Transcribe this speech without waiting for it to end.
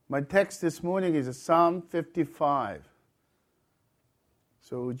My text this morning is Psalm 55.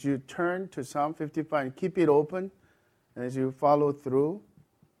 So would you turn to Psalm 55 and keep it open? And as you follow through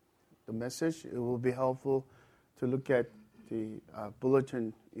the message, it will be helpful to look at the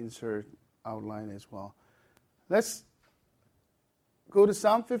bulletin insert outline as well. Let's go to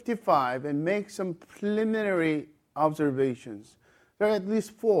Psalm 55 and make some preliminary observations. There are at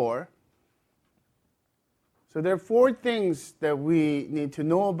least 4. So there are 4 things that we need to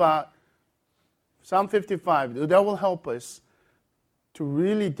know about Psalm 55 that will help us to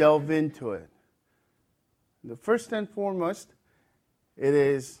really delve into it. The first and foremost, it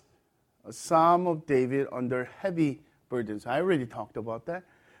is a Psalm of David under heavy burdens. I already talked about that.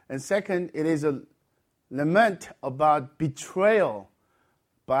 And second, it is a lament about betrayal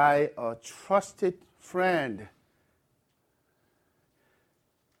by a trusted friend.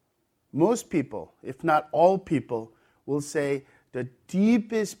 Most people, if not all people, will say the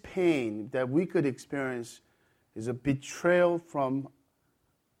deepest pain that we could experience is a betrayal from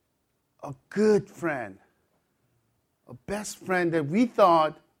a good friend, a best friend that we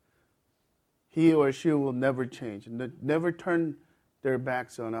thought he or she will never change and never turn their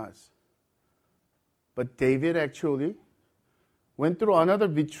backs on us. But David actually went through another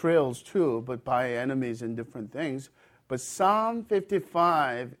betrayals too, but by enemies and different things. But Psalm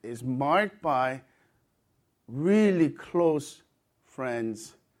 55 is marked by really close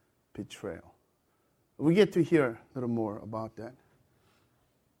friends' betrayal. We get to hear a little more about that.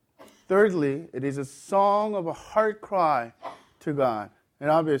 Thirdly, it is a song of a heart cry to God. And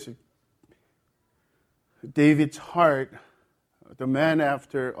obviously, David's heart, a man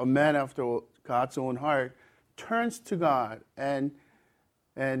after God's own heart, turns to God and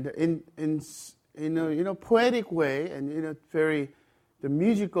in a poetic way and in a the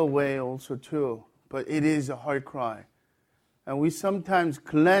musical way also too. But it is a heart cry. And we sometimes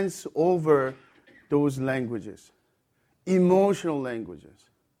glance over those languages, emotional languages.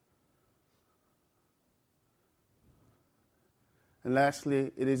 And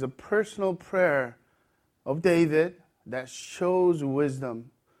lastly, it is a personal prayer of David that shows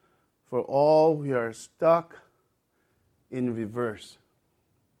wisdom for all who are stuck in reverse,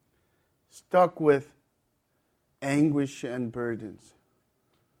 stuck with anguish and burdens.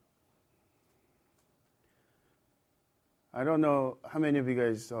 I don't know how many of you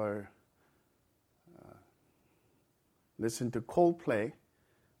guys are listen to Coldplay,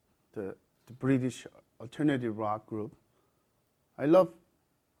 the British alternative rock group. I love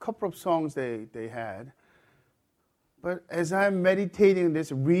a couple of songs they had. But as I'm meditating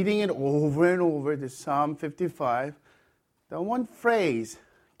this, reading it over and over, this Psalm 55, the one phrase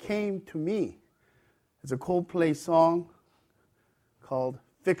came to me. It's a Coldplay song called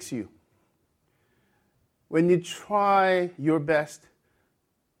Fix You. When you try your best,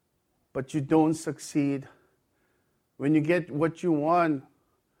 but you don't succeed. When you get what you want,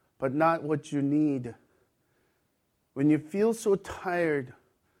 but not what you need. When you feel so tired,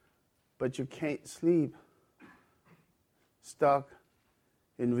 but you can't sleep. Stuck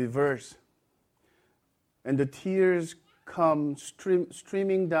in reverse. And the tears come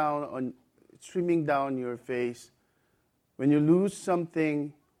streaming down your face. When you lose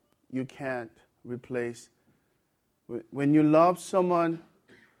something you can't replace. When you love someone,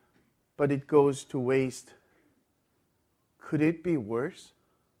 but it goes to waste. Could it be worse?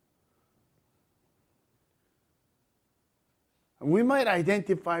 And we might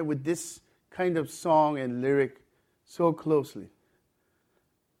identify with this kind of song and lyric so closely.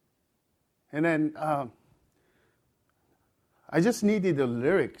 And then I just needed the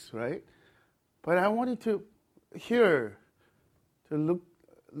lyrics, right? But I wanted to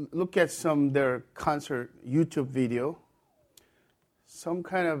look at some their concert YouTube video. Some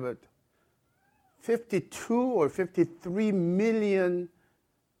kind of a 52 or 53 million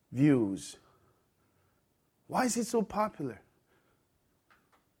views. Why is it so popular?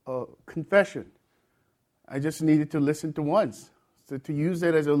 Confession. I just needed to listen to once, so to use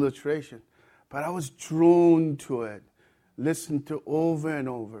it as an illustration. But I was drawn to it, listened to over and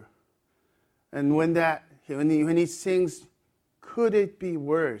over. And when he sings, could it be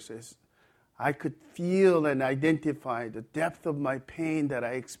worse? I could feel and identify the depth of my pain that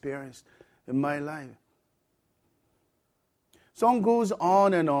I experienced in my life. Song goes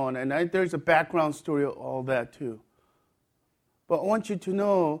on, and there's a background story of all that too. But I want you to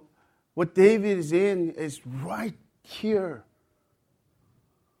know what David is in is right here.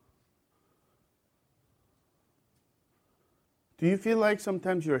 Do you feel like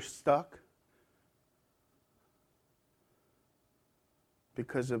sometimes you're stuck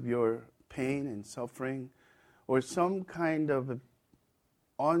because of your pain and suffering, or some kind of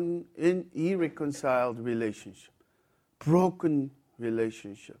in irreconciled relationships, broken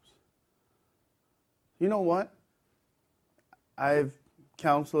relationships. You know what? I've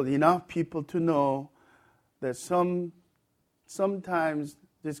counseled enough people to know that sometimes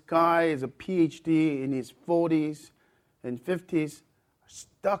this guy is a PhD in his 40s and 50s,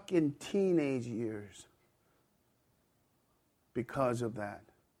 stuck in teenage years because of that.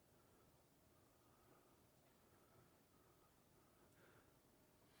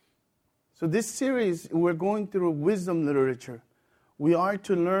 So this series, we're going through wisdom literature. We are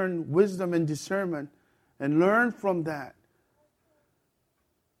to learn wisdom and discernment and learn from that.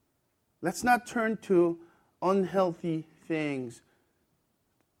 Let's not turn to unhealthy things,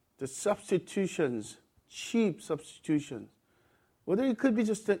 the substitutions, cheap substitutions. Whether it could be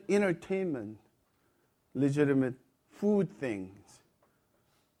just an entertainment, legitimate food things,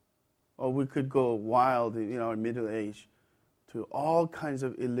 or we could go wild in our middle age to all kinds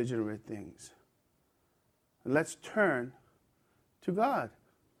of illegitimate things. Let's turn to God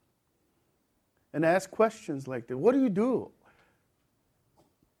and ask questions like that. What do you do?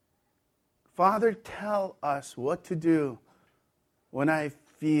 Father, tell us what to do when I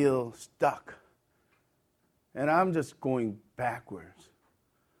feel stuck and I'm just going backwards.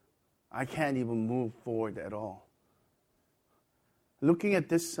 I can't even move forward at all. Looking at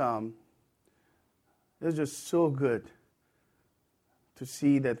this psalm, it's just so good to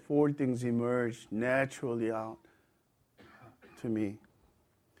see that four things emerge naturally out to me.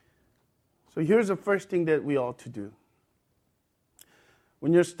 So here's the first thing that we ought to do.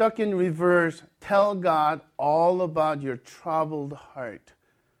 When you're stuck in reverse, tell God all about your troubled heart.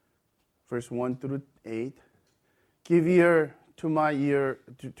 Verse 1 through 8. Give ear to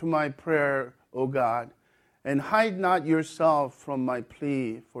my prayer, O God, and hide not yourself from my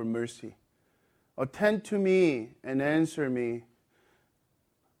plea for mercy. Attend to me and answer me.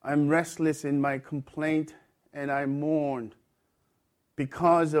 I'm restless in my complaint, and I mourn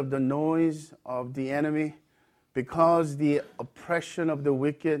because of the noise of the enemy, because the oppression of the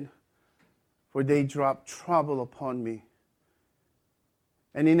wicked, for they drop trouble upon me.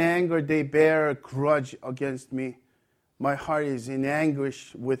 And in anger they bear a grudge against me. My heart is in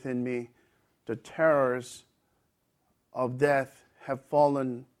anguish within me. The terrors of death have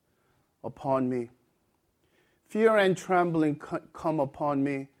fallen upon me. Fear and trembling come upon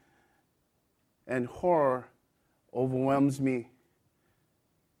me, and horror overwhelms me.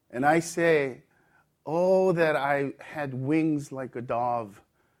 And I say, oh, that I had wings like a dove.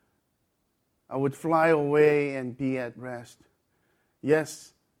 I would fly away and be at rest.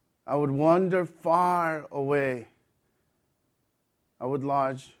 Yes, I would wander far away. I would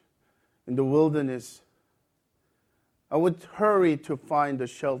lodge in the wilderness. I would hurry to find a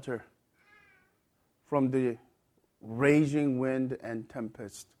shelter from the raging wind and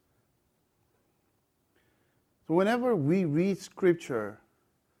tempest. So whenever we read Scripture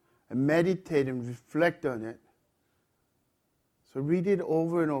and meditate and reflect on it, so read it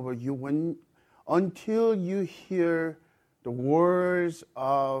over and over until you hear the words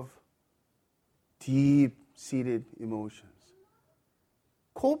of deep-seated emotions.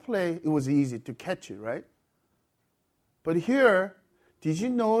 Coldplay, it was easy to catch it, right? But here, did you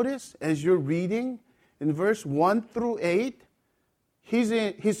notice as you're reading in verse 1 through 8,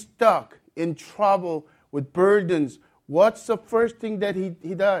 he's stuck in trouble with burdens. What's the first thing that he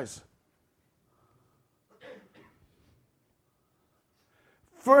does?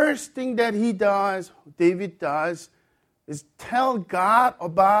 First thing that David does, is tell God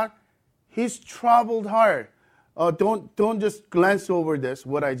about his troubled heart. Don't just glance over this,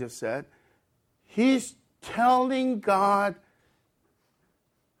 what I just said. He's telling God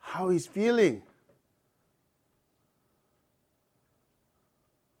how he's feeling.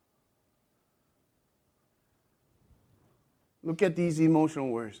 Look at these emotional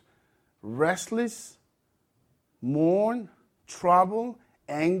words. Restless, mourn, trouble,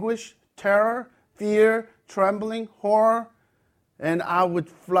 anguish, terror, fear, trembling, horror, and I would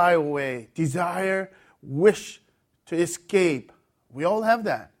fly away. Desire, wish to escape. We all have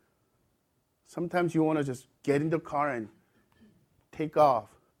that. Sometimes you want to just get in the car and take off.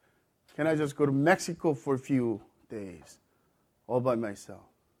 Can I just go to Mexico for a few days all by myself?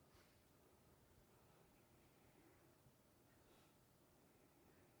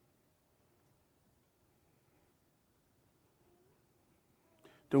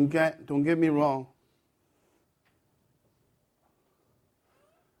 Don't get me wrong.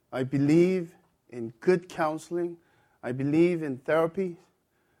 I believe in good counseling. I believe in therapy.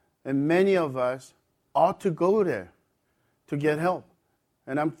 And many of us ought to go there to get help.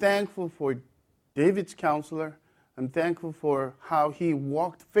 And I'm thankful for David's counselor. I'm thankful for how he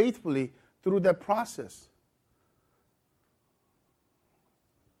walked faithfully through that process.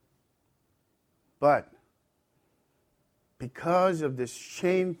 But because of this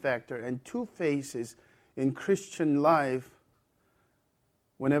shame factor and two phases in Christian life,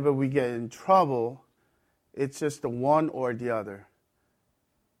 whenever we get in trouble, it's just the one or the other.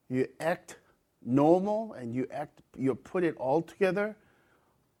 You act normal and you put it all together,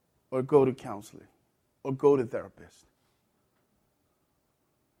 or go to counseling, or go to therapist.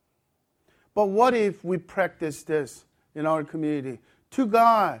 But what if we practice this in our community? To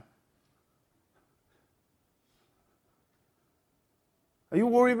God. Are you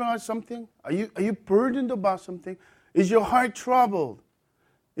worried about something? Are you burdened about something? Is your heart troubled?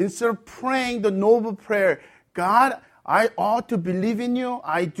 Instead of praying the noble prayer, God, I ought to believe in you.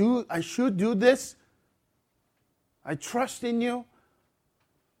 I should do this. I trust in you.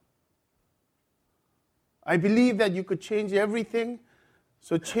 I believe that you could change everything.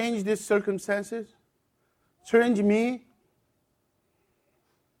 So change these circumstances. Change me.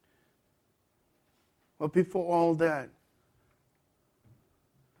 But before all that,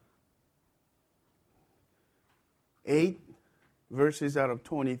 8 verses out of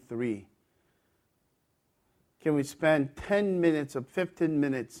 23. Can we spend 10 minutes or 15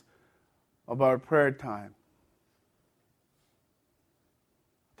 minutes of our prayer time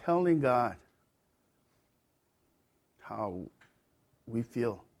telling God how we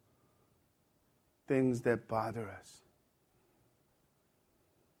feel, things that bother us?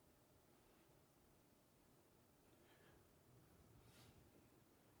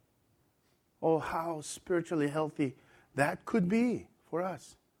 Oh, how spiritually healthy that could be for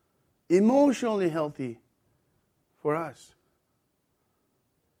us. Emotionally healthy for us.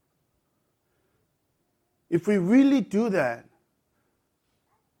 If we really do that,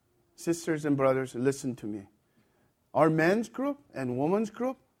 sisters and brothers, listen to me. Our men's group and women's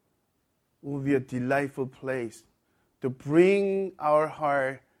group will be a delightful place to bring our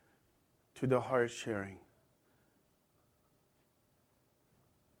heart to the heart sharing.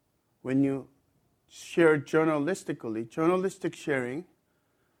 When you share journalistic sharing,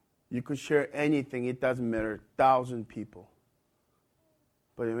 you could share anything. It doesn't matter, 1,000 people.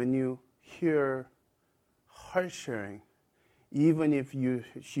 But when you hear heart sharing, even if you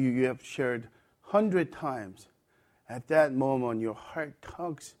have shared 100 times, at that moment your heart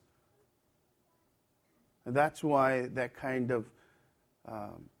tugs. And that's why that kind of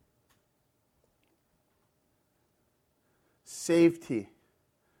safety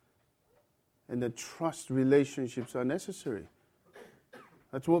and the trust relationships are necessary.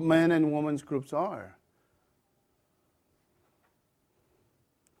 That's what men and women's groups are.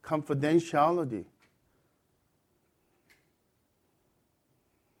 Confidentiality.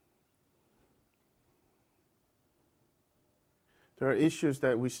 There are issues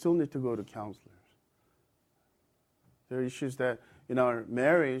that we still need to go to counselors. There are issues that in our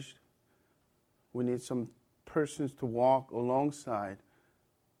marriage, we need some persons to walk alongside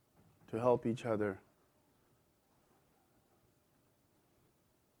to help each other.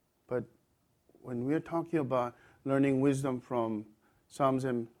 But when we're talking about learning wisdom from Psalms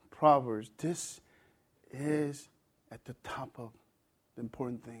and Proverbs, this is at the top of the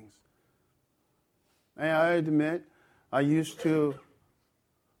important things. And I admit,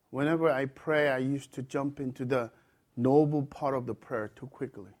 whenever I pray, I used to jump into the noble part of the prayer too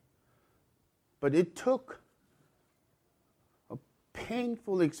quickly. But it took a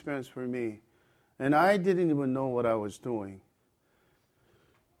painful experience for me, and I didn't even know what I was doing.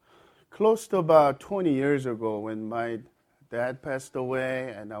 Close to about 20 years ago, when my dad passed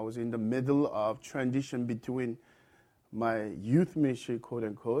away, and I was in the middle of transition between my youth ministry, quote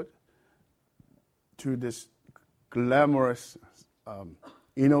unquote, to this glamorous,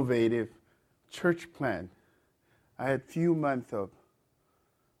 innovative church plant, I had few months of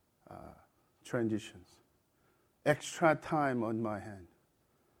transitions. Extra time on my hand.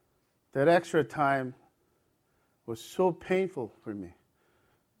 That extra time was so painful for me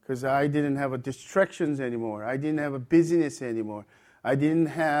because I didn't have distractions anymore. I didn't have a business anymore. I didn't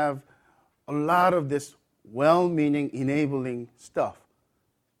have a lot of this well-meaning, enabling stuff.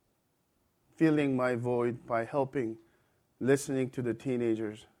 Filling my void by helping, listening to the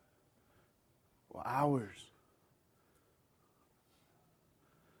teenagers for hours.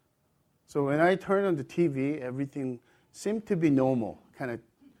 So when I turned on the TV, everything seemed to be normal, kind of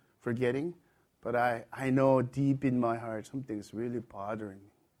forgetting. But I know deep in my heart something's really bothering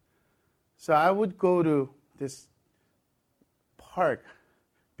me. So I would go to this park,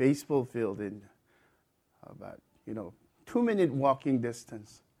 baseball field in about, 2-minute walking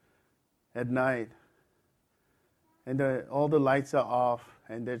distance at night. and all the lights are off,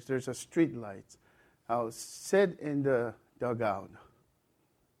 and there's a street lights. I'll sit in the dugout,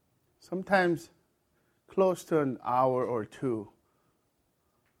 sometimes close to an hour or two,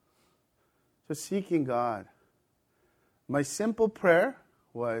 just seeking God. My simple prayer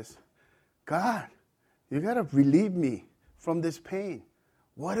was, God, you got to relieve me from this pain,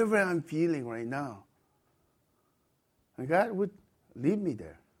 whatever I'm feeling right now. And God would lead me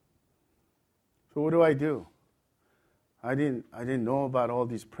there. So what do? I didn't know about all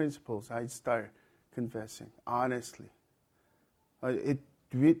these principles. I'd start confessing, honestly. It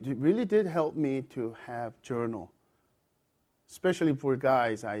really did help me to have journal. Especially for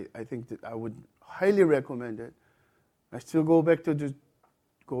guys, I think that I would highly recommend it. I still go back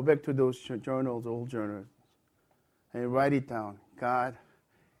to those journals, old journals, and write it down. God,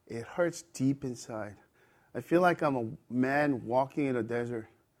 it hurts deep inside. I feel like I'm a man walking in a desert,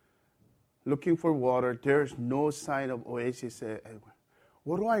 looking for water. There's no sign of oasis anywhere.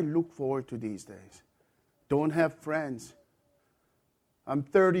 What do I look forward to these days? Don't have friends. I'm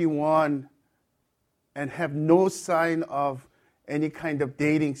 31 and have no sign of any kind of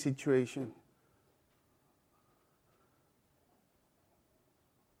dating situation.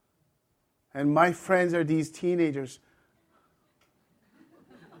 And my friends are these teenagers.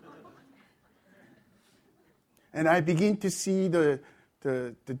 And I begin to see the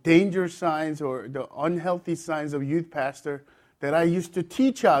danger signs or the unhealthy signs of youth pastor that I used to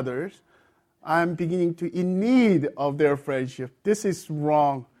teach others. I'm beginning to in need of their friendship. This is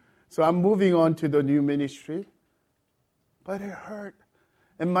wrong. So I'm moving on to the new ministry. But it hurt.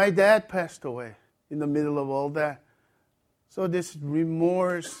 And my dad passed away in the middle of all that. So this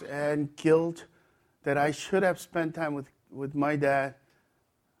remorse and guilt that I should have spent time with my dad,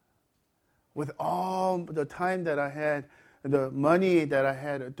 with all the time that I had, the money that I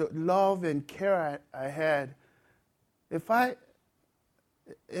had, the love and care I had, if I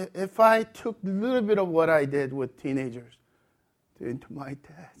took a little bit of what I did with teenagers into my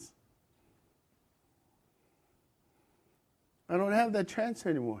dad's, I don't have that chance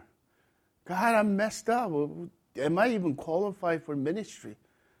anymore. God, I'm messed up. Am I even qualified for ministry?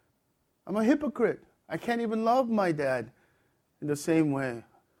 I'm a hypocrite. I can't even love my dad in the same way.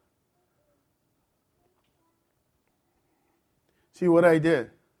 See what I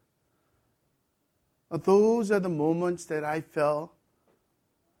did? Those are the moments that I felt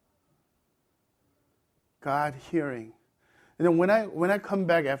God hearing. And then when I come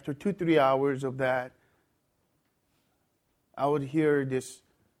back after 2-3 hours of that, I would hear this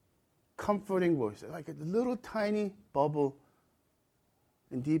comforting voice, like a little tiny bubble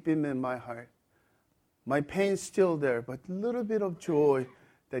and deep in my heart. My pain's still there, but a little bit of joy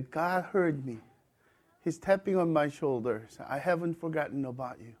that God heard me. He's tapping on my shoulder. I haven't forgotten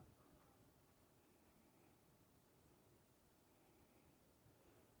about you.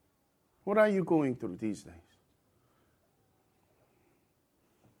 What are you going through these days?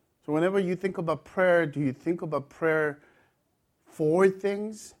 So whenever you think about prayer, do you think about prayer for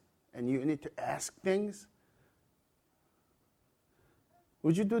things and you need to ask things?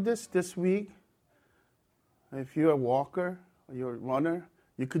 Would you do this week? If you're a walker or you're a runner,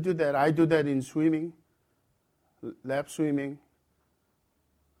 you could do that. I do that in swimming, lap swimming.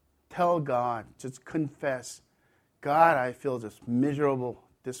 Tell God, just confess. God, I feel just miserable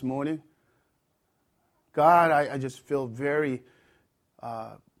this morning. God, I just feel very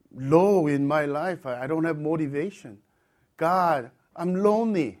low in my life. I don't have motivation. God, I'm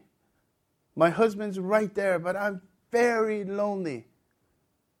lonely. My husband's right there, but I'm very lonely.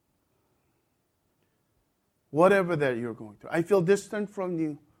 Whatever that you're going through. I feel distant from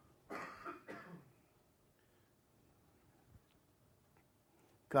you.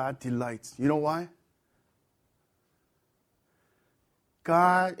 God delights. You know why?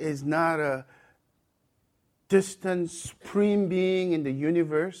 God is not a distant, supreme being in the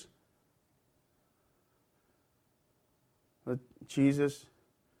universe. But Jesus,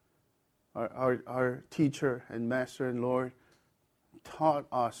 our teacher and master and Lord, taught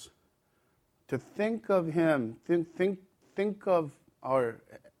us to think of Him, think of our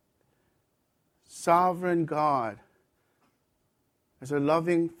sovereign God as a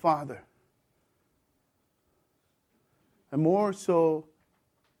loving Father. And more so,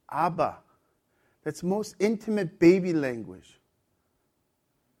 Abba. That's most intimate baby language.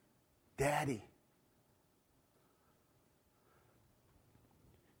 Daddy.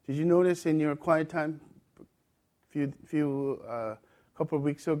 Did you notice in your quiet time couple of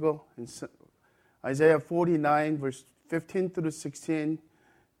weeks ago, in Isaiah 49, verse 15 through 16,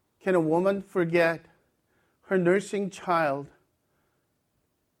 can a woman forget her nursing child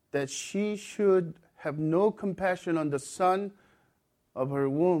that she should have no compassion on the son of her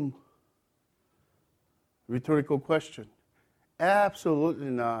womb? Rhetorical question. Absolutely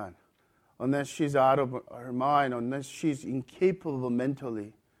not. Unless she's out of her mind, unless she's incapable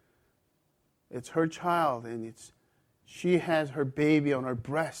mentally. It's her child, and she has her baby on her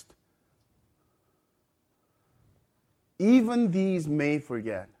breast. Even these may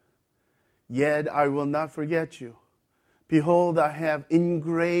forget, yet I will not forget you. Behold, I have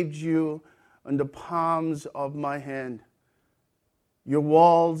engraved you on the palms of my hand. Your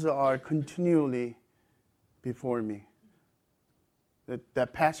walls are continually before me.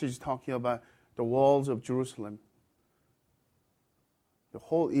 That passage is talking about the walls of Jerusalem. The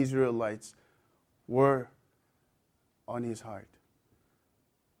whole Israelites were on his heart.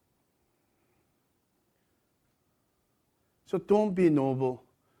 So don't be noble.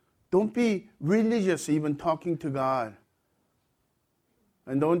 Don't be religious even talking to God.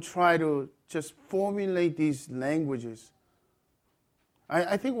 And don't try to just formulate these languages.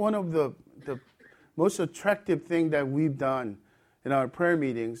 I think one of the most attractive thing that we've done in our prayer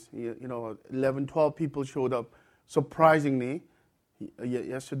meetings, 11, 12 people showed up surprisingly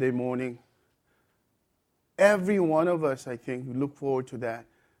yesterday morning. Every one of us, I think, look forward to that.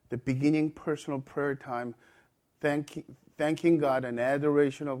 The beginning personal prayer time, thanking God and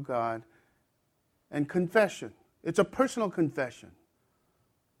adoration of God, and confession. It's a personal confession.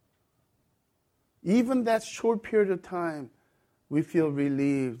 Even that short period of time, we feel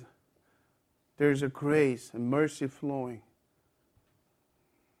relieved. There's a grace and mercy flowing.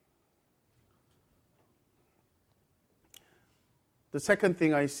 The second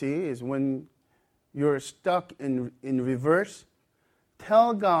thing I see is when you're stuck in reverse,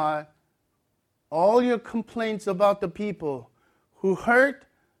 tell God all your complaints about the people who hurt,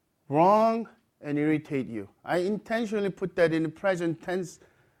 wrong, and irritate you. I intentionally put that in the present tense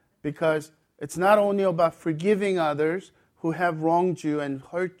because it's not only about forgiving others who have wronged you and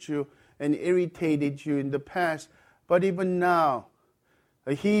hurt you and irritated you in the past, but even now,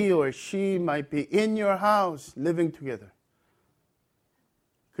 he or she might be in your house living together.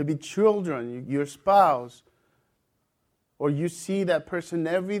 Could be children, your spouse, or you see that person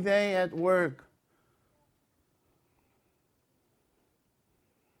every day at work.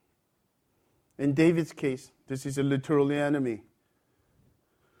 In David's case, this is a literal enemy.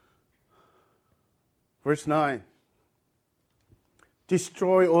 Verse 9.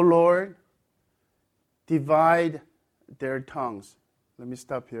 Destroy, O Lord, divide their tongues. Let me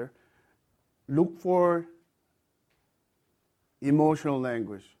stop here. Look for emotional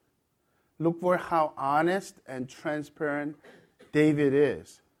language. Look for how honest and transparent David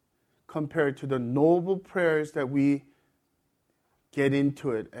is compared to the noble prayers that we get into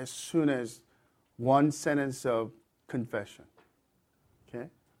it as soon as one sentence of confession. Okay?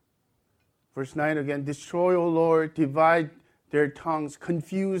 Verse 9 again, destroy, O Lord, divide their tongues,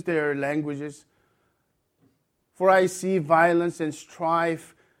 confuse their languages. For I see violence and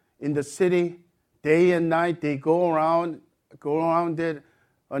strife in the city. Day and night they go around it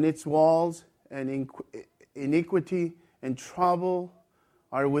on its walls, and iniquity and trouble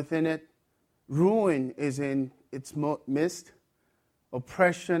are within it. Ruin is in its midst.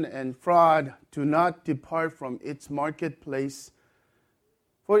 Oppression and fraud do not depart from its marketplace.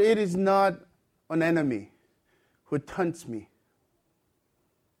 For it is not an enemy who taunts me,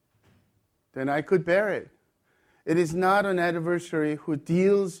 then I could bear it. It is not an adversary who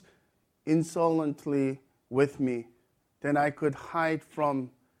deals insolently with me, then I could hide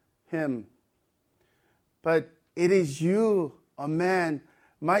from him. But it is you, a man,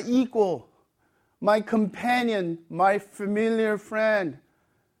 my equal, my companion, my familiar friend.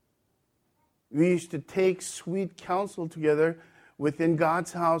 We used to take sweet counsel together. Within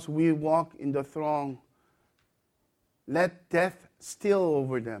God's house, we walk in the throng. Let death steal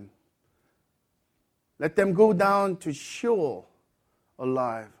over them. Let them go down to Sheol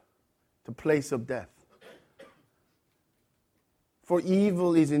alive, the place of death. For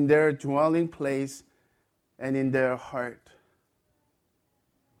evil is in their dwelling place and in their heart.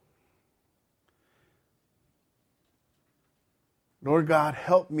 Lord God,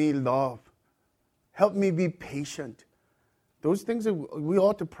 help me love. Help me be patient. Those things that we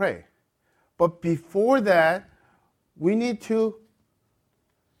ought to pray. But before that, we need to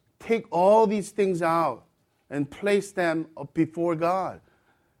take all these things out and place them before God.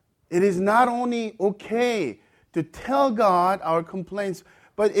 It is not only okay to tell God our complaints,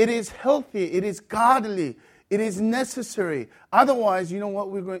 but it is healthy, it is godly, it is necessary. Otherwise, you know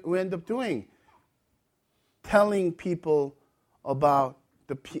what we end up doing? Telling people about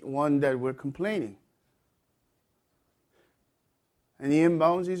the one that we're complaining. And Ian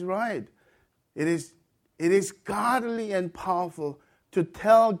Bounds is right. It is godly and powerful to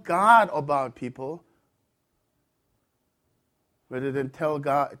tell God about people rather than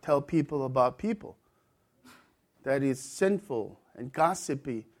tell people about people. That is sinful and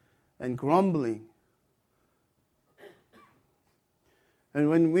gossipy and grumbling. And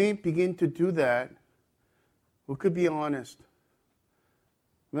when we begin to do that, we could be honest.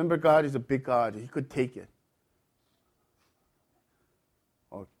 Remember, God is a big God. He could take it.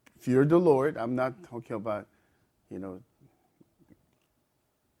 Or fear the Lord. I'm not talking about,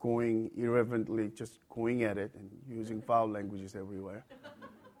 going irreverently, just going at it and using foul languages everywhere.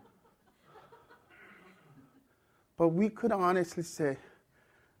 But we could honestly say,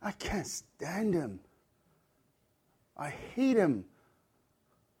 I can't stand him. I hate him.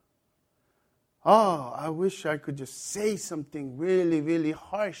 Oh, I wish I could just say something really, really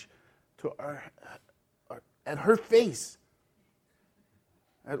harsh to her, at her face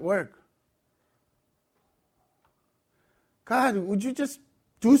at work. God, would you just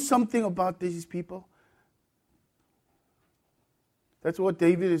do something about these people? That's what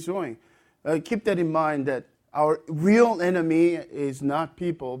David is doing. Keep that in mind, that our real enemy is not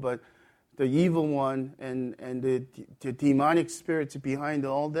people, but the evil one and the demonic spirits behind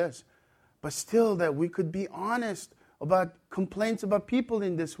all this. But still, that we could be honest about complaints about people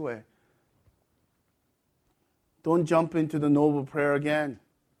in this way. Don't jump into the noble prayer again.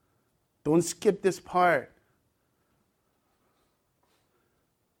 Don't skip this part.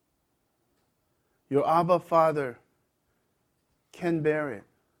 Your Abba Father can bear it.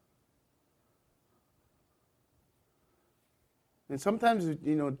 And sometimes,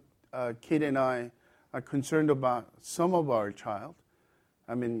 Kate and I are concerned about some of our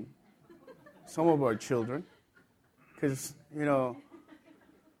some of our children. Because,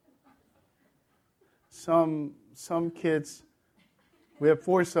 some kids, we have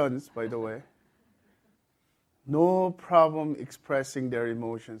 4 sons, by the way, no problem expressing their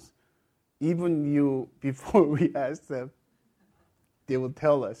emotions. Even before we ask them, they will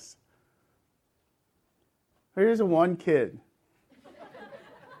tell us. Here's one kid.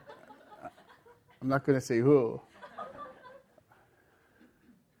 I'm not going to say who.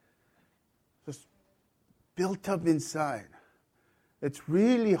 Just built up inside. It's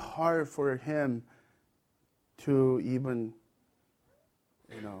really hard for him to even,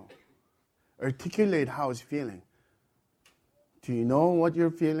 articulate how he's feeling. Do you know what you're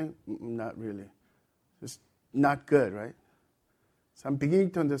feeling? Not really. Just not good, right? So I'm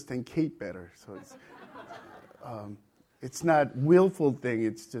beginning to understand Kate better. So it's not willful thing.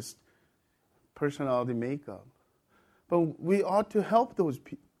 It's just personality makeup. But we ought to help those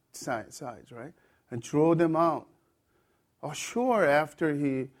sides, right? And throw them out. Oh, sure, after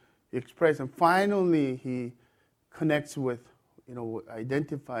he expressed and finally he connects with,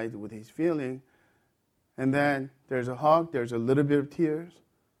 identified with his feeling, and then there's a hug, there's a little bit of tears.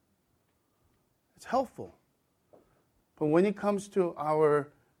 It's helpful. But when it comes to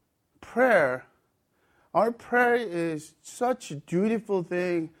our prayer is such a dutiful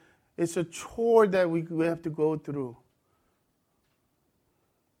thing. It's a chore that we have to go through.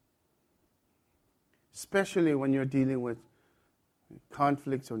 Especially when you're dealing with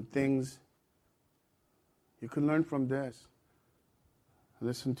conflicts on things. You can learn from this.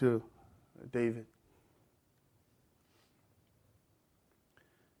 Listen to David.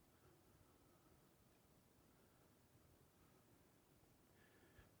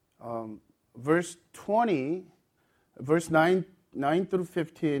 Verse 20, verse 9 through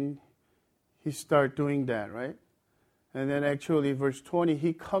 15, he starts doing that, right? And then actually verse 20,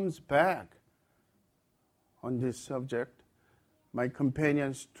 he comes back on this subject. My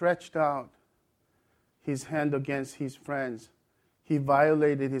companion stretched out his hand against his friends. He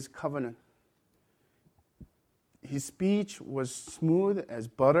violated his covenant. His speech was smooth as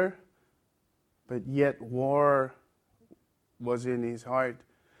butter, but yet war was in his heart.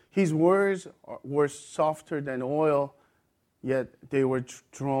 His words were softer than oil, yet they were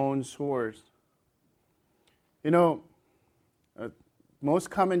drawn swords. Most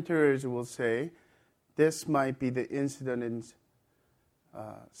commentators will say this might be the incident in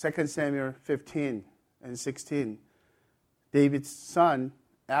 2 Samuel 15 and 16. David's son,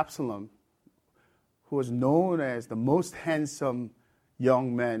 Absalom, who was known as the most handsome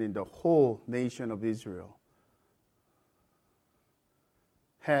young man in the whole nation of Israel,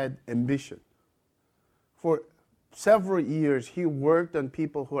 had ambition. For several years, he worked on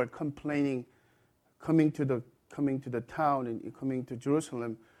people who are complaining, coming to the town and coming to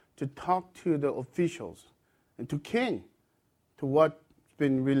Jerusalem to talk to the officials and to king, to what's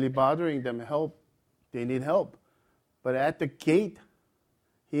been really bothering them. They need help. But at the gate,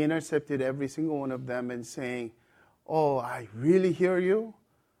 he intercepted every single one of them and saying, "Oh, I really hear you."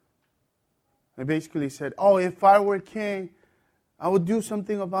 And basically said, "Oh, if I were king, I would do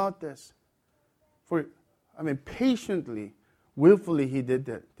something about this." Patiently, willfully he did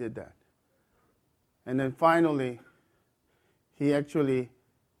that. And then finally, he actually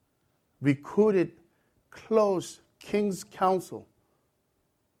recruited close king's council.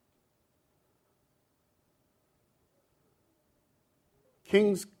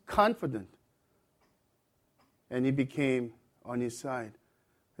 King's confident. And he became on his side.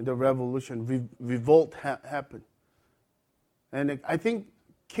 And the revolution, revolt happened. And I think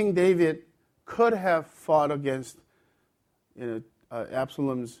King David could have fought against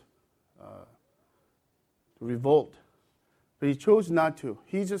Absalom's revolt. But he chose not to.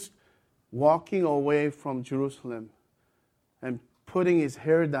 He's just walking away from Jerusalem and putting his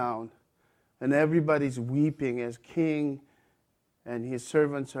hair down, and everybody's weeping as king and his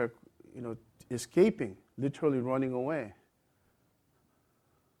servants are, escaping, literally running away.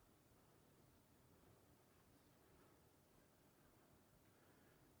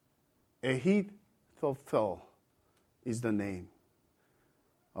 Ahithophel is the name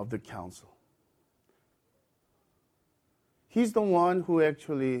of the council. He's the one who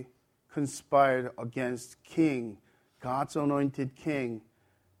actually conspired against king, God's anointed king.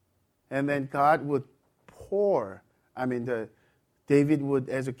 And then God would David would,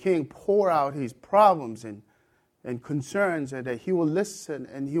 as a king, pour out his problems and concerns, and that he will listen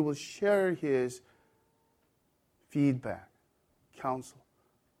and he will share his feedback, counsel,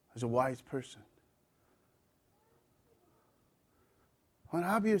 as a wise person. And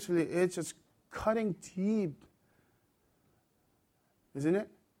obviously, it's just cutting deep, isn't it?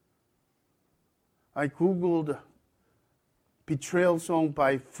 I Googled betrayal song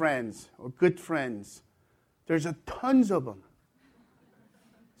by friends or good friends. There's tons of them.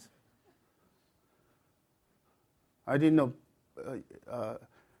 I didn't know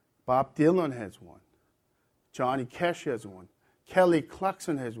Bob Dylan has one. Johnny Cash has one. Kelly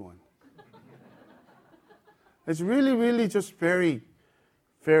Clarkson has one. It's really, really just very,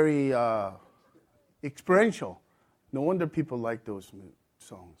 very experiential. No wonder people like those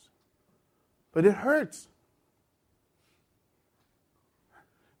songs. But it hurts.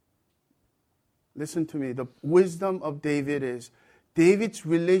 Listen to me. The wisdom of David is David's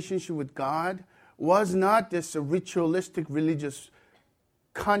relationship with God was not this ritualistic religious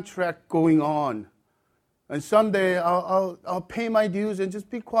contract going on. And someday I'll pay my dues and just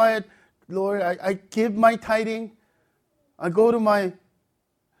be quiet. Lord, I give my tithing. I go to my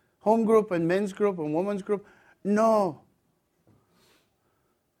home group and men's group and women's group. No.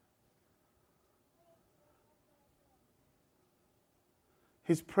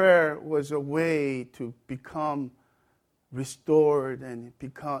 His prayer was a way to become restored and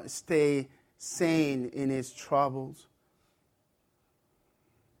stay sane in his troubles.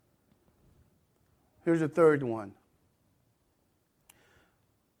 Here's a third one.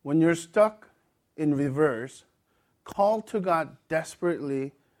 When you're stuck in reverse, call to God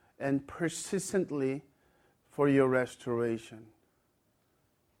desperately and persistently for your restoration.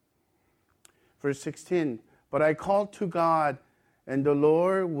 Verse 16, but I called to God, and the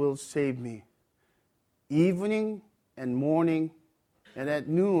Lord will save me. Evening and morning, and at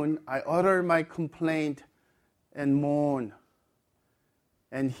noon I utter my complaint and moan,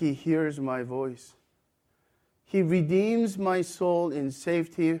 and he hears my voice. He redeems my soul in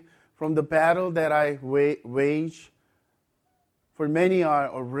safety from the battle that I wage. For many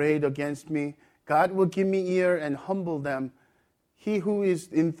are arrayed against me. God will give me ear and humble them. He who is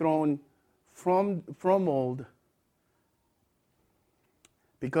enthroned from old,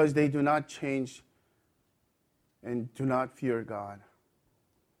 because they do not change and do not fear God.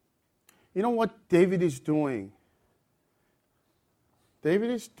 You know what David is doing? David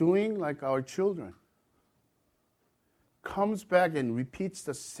is doing like our children. Comes back and repeats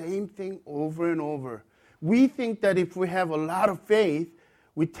the same thing over and over. We think that if we have a lot of faith,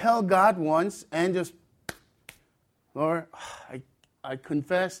 we tell God once and just, Lord, I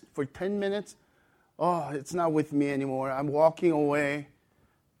confessed for 10 minutes. Oh, it's not with me anymore. I'm walking away.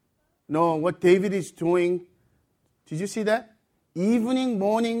 No, what David is doing, did you see that? Evening,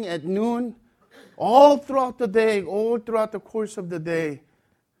 morning, at noon, all throughout the day, all throughout the course of the day,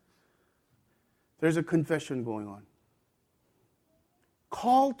 there's a confession going on.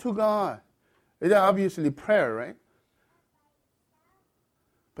 Call to God. It's obviously prayer, right?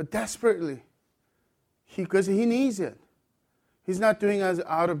 But desperately, because he needs it. He's not doing it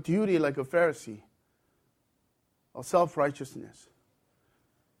out of duty like a Pharisee or self-righteousness.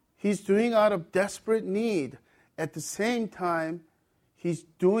 He's doing out of desperate need. At the same time, he's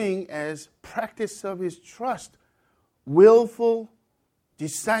doing as practice of his trust, willful,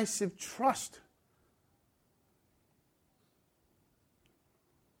 decisive trust.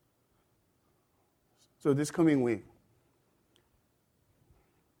 So this coming week,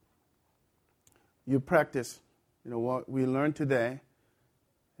 you practice, what we learned today,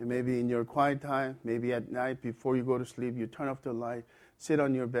 and maybe in your quiet time, maybe at night before you go to sleep, you turn off the light, sit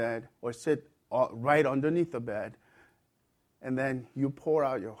on your bed, or sit right underneath the bed, and then you pour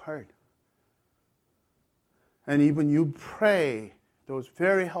out your heart. And even you pray those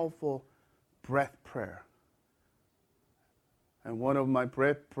very helpful breath prayer. And one of my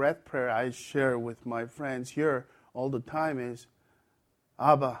breath prayer I share with my friends here all the time is,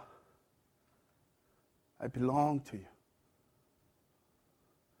 Abba, I belong to you.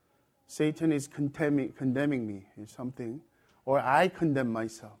 Satan is condemning me in something, or I condemn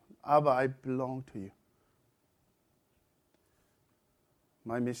myself. Abba, I belong to you.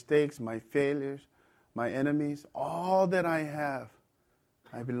 My mistakes, my failures, my enemies, all that I have,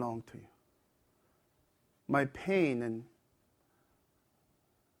 I belong to you. My pain and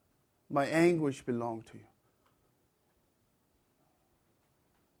my anguish belong to you.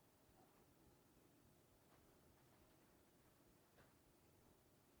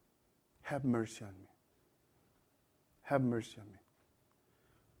 Have mercy on me. Have mercy on me.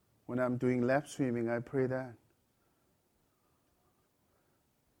 When I'm doing lap swimming, I pray that.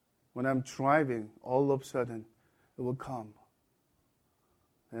 When I'm driving, all of a sudden, it will come.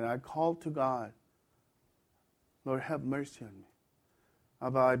 And I call to God, Lord, have mercy on me.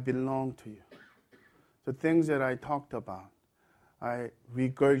 Abba, I belong to you. The things that I talked about, I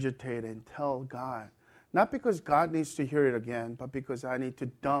regurgitate and tell God. Not because God needs to hear it again, but because I need to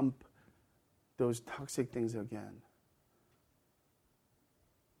dump those toxic things again.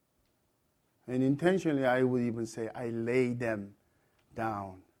 And intentionally, I would even say, I lay them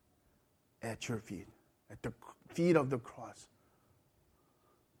down at your feet, at the feet of the cross.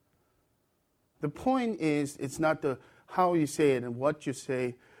 The point is, it's not the how you say it and what you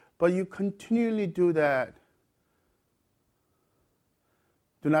say, but you continually do that.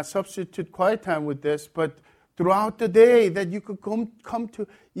 Do not substitute quiet time with this, but throughout the day that you could come to,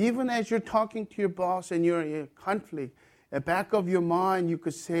 even as you're talking to your boss and you're in conflict, at the back of your mind you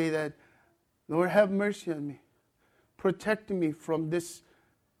could say that, Lord, have mercy on me. Protect me from this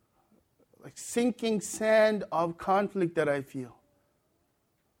sinking sand of conflict that I feel.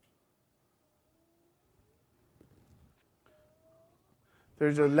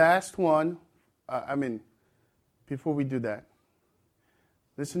 There's a last one. Before we do that,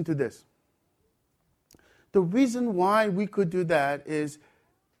 listen to this. The reason why we could do that is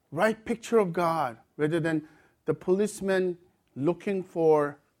right picture of God rather than the policeman looking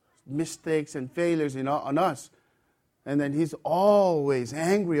for mistakes and failures on us. And then he's always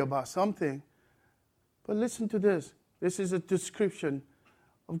angry about something. But listen to this. This is a description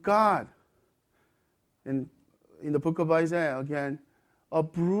of God. In the book of Isaiah, again, a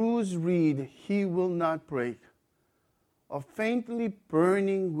bruised reed he will not break. A faintly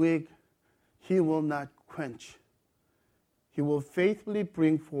burning wick he will not quench. He will faithfully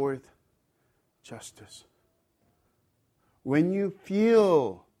bring forth justice. When you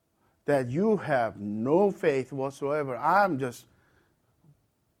feel that you have no faith whatsoever, I'm just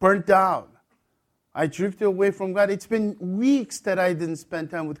burnt out, I drifted away from God. It's been weeks that I didn't spend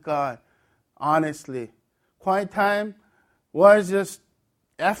time with God, honestly. Quiet time was just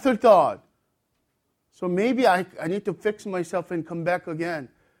afterthought. So maybe I need to fix myself and come back again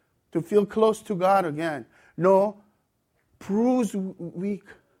to feel close to God again. No, bruised weak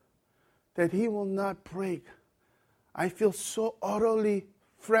that he will not break. I feel so utterly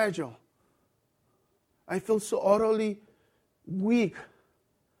fragile. I feel so utterly weak.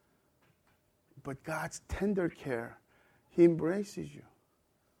 But God's tender care, he embraces you.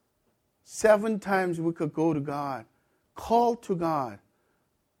 7 times we could go to God, call to God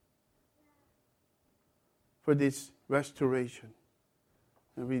for this restoration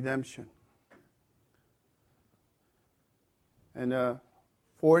and redemption. And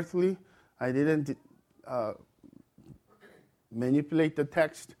fourthly, I didn't manipulate the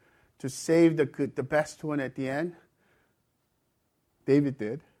text to save the best one at the end. David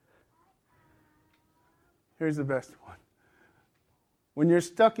did. Here's the best one. When you're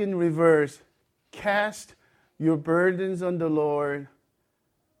stuck in reverse, cast your burdens on the Lord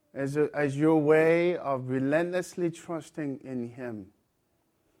as your way of relentlessly trusting in him.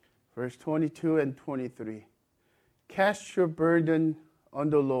 Verse 22 and 23. Cast your burden on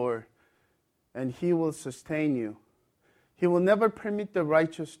the Lord, and he will sustain you. He will never permit the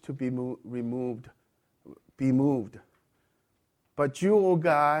righteous to be moved, but But you, O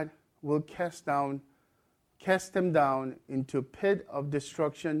God, will cast them down into a pit of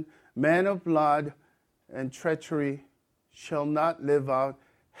destruction. Men of blood and treachery shall not live out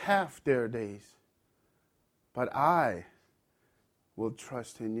half their days. But I will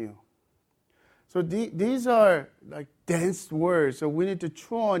trust in you. So these are like dense words, so we need to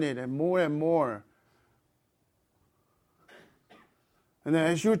chew on it and more. And then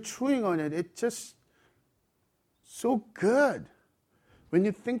as you're chewing on it, it's just so good. When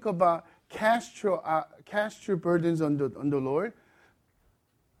you think about cast your burdens on the Lord,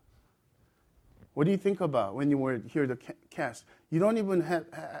 what do you think about when you hear the cast? You don't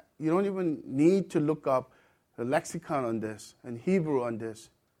even need to look up the lexicon on this and Hebrew on this.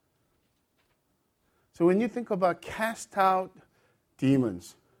 So when you think about cast out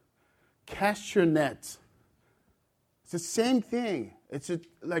demons, cast your nets, it's the same thing. It's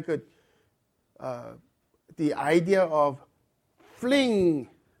like the idea of fling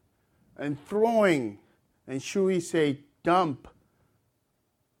and throwing, and should we say dump,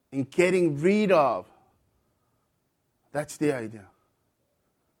 and getting rid of. That's the idea.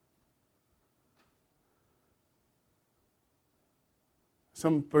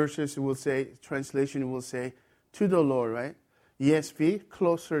 Some verses will say, translation will say, to the Lord, right? ESV,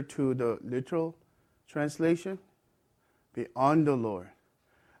 closer to the literal translation, be on the Lord.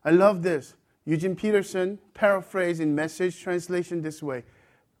 I love this. Eugene Peterson paraphrased in Message translation this way: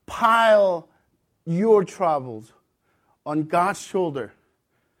 pile your troubles on God's shoulder.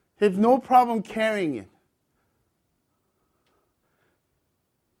 He has no problem carrying it.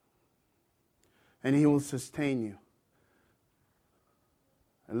 And He will sustain you.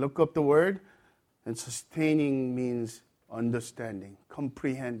 And look up the word, and sustaining means understanding,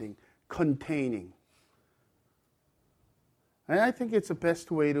 comprehending, containing. And I think it's the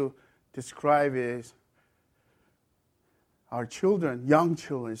best way to describe is our children, young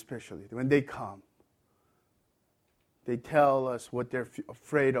children especially, when they come, they tell us what they're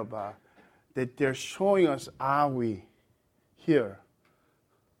afraid about, that they're showing us, are we here?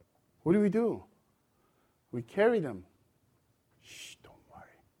 What do? We carry them. Shh, don't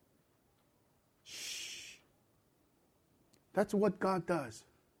worry. Shh. That's what God does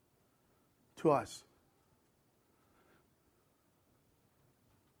to us.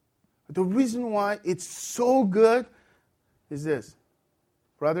 The reason why it's so good is this.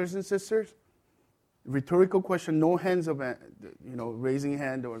 Brothers and sisters, rhetorical question, no hands of, raising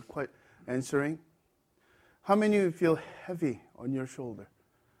hand or quite answering. How many of you feel heavy on your shoulder?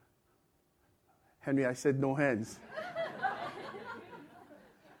 Henry, I said no hands.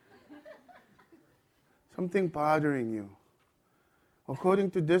 Something bothering you.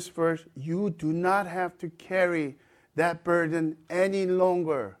 According to this verse, you do not have to carry that burden any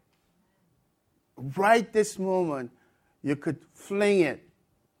longer. Right this moment, you could fling it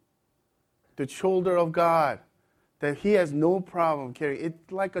to the shoulder of God, that He has no problem carrying it.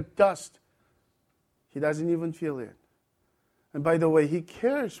 It's like a dust. He doesn't even feel it. And by the way, He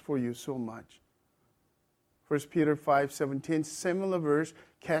cares for you so much. 1 Peter 5:17, similar verse,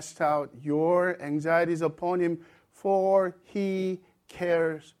 cast out your anxieties upon Him, for He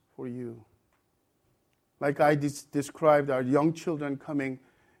cares for you. Like I described our young children coming,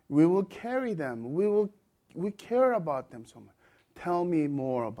 we will carry them. We care about them so much. Tell me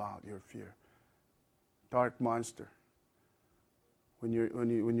more about your fear. Dark monster. When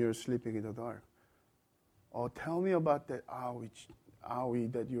you're sleeping in the dark. Oh, tell me about that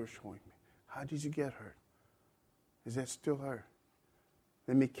owie that you're showing me. How did you get hurt? Is that still hurt?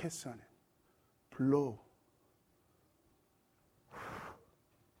 Let me kiss on it. Blow.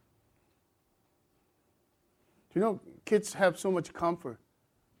 You know, kids have so much comfort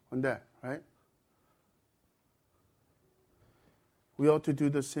on that, right? We ought to do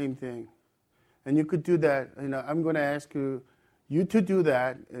the same thing. And you could do that. I'm going to ask you to do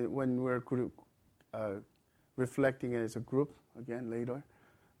that when we're reflecting as a group again later.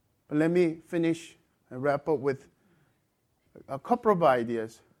 But let me finish and wrap up with a couple of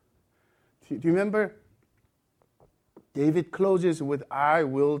ideas. Do you remember? David closes with, I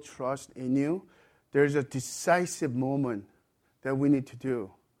will trust in you. There's a decisive moment that we need to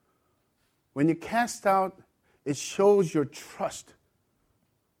do. When you cast out, it shows your trust.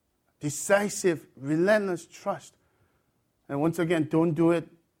 Decisive, relentless trust. And once again, don't do it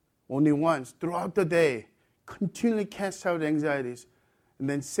only once. Throughout the day, continually cast out anxieties. And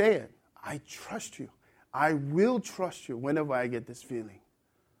then say it. I trust you. I will trust you whenever I get this feeling.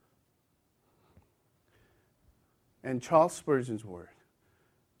 And Charles Spurgeon's word.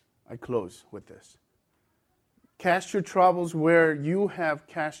 I close with this. Cast your troubles where you have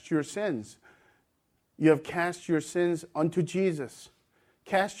cast your sins. You have cast your sins unto Jesus.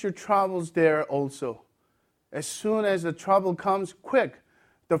 Cast your troubles there also. As soon as the trouble comes, quick,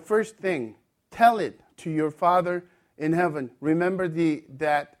 the first thing, tell it to your Father in heaven. Remember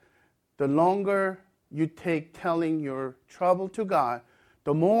that the longer you take telling your trouble to God,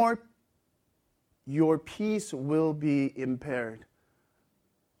 the more your peace will be impaired.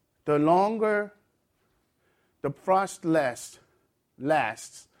 The longer the frost lasts,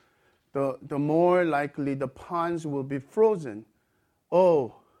 the more likely the ponds will be frozen.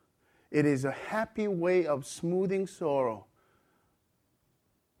 Oh, it is a happy way of smoothing sorrow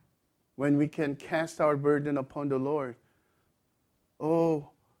when we can cast our burden upon the Lord. Oh,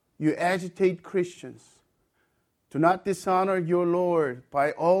 you agitate Christians. Do not dishonor your Lord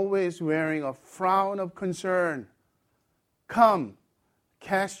by always wearing a frown of concern. Come,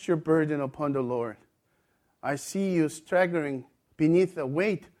 cast your burden upon the Lord. I see you staggering beneath a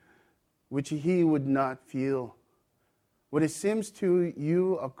weight which He would not feel. What it seems to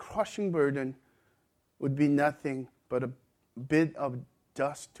you a crushing burden would be nothing but a bit of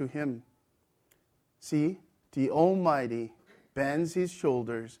dust to Him. See, the Almighty bends His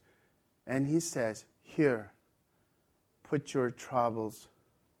shoulders and He says, here, put your troubles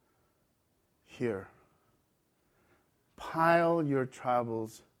here. Pile your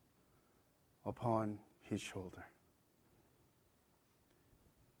troubles upon His shoulder.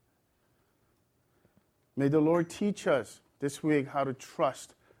 May the Lord teach us this week how to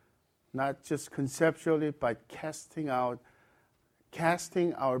trust, not just conceptually, but casting our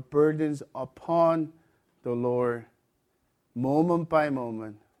burdens upon the Lord moment by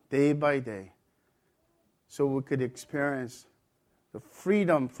moment, day by day, so we could experience the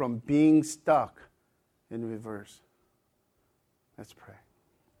freedom from being stuck in reverse. Let's pray.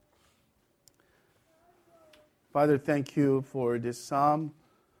 Father, thank you for this psalm,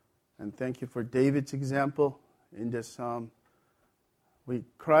 and thank you for David's example in this psalm. We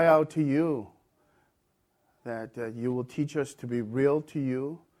cry out to you that you will teach us to be real to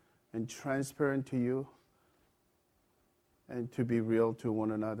you and transparent to you and to be real to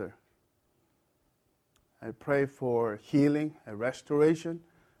one another. I pray for healing, a restoration,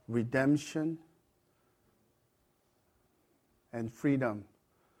 redemption, and freedom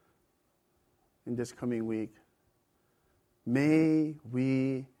in this coming week. May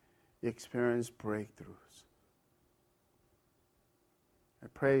we experience breakthroughs. I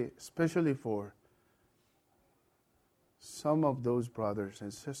pray especially for some of those brothers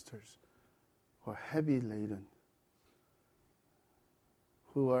and sisters who are heavy laden,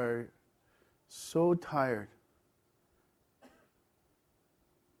 who are so tired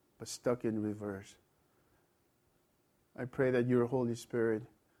but stuck in reverse. I pray that your Holy Spirit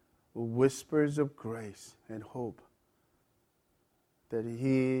whispers of grace and hope, that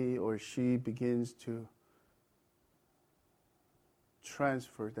he or she begins to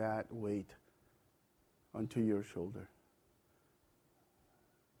transfer that weight onto your shoulder.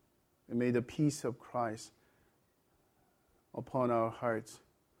 And may the peace of Christ upon our hearts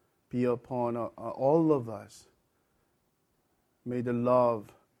be upon all of us. May the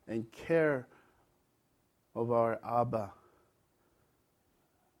love and care of our Abba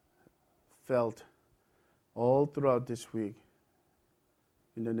felt all throughout this week.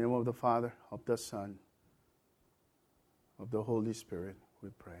 In the name of the Father, of the Son, of the Holy Spirit, we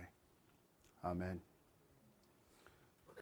pray. Amen.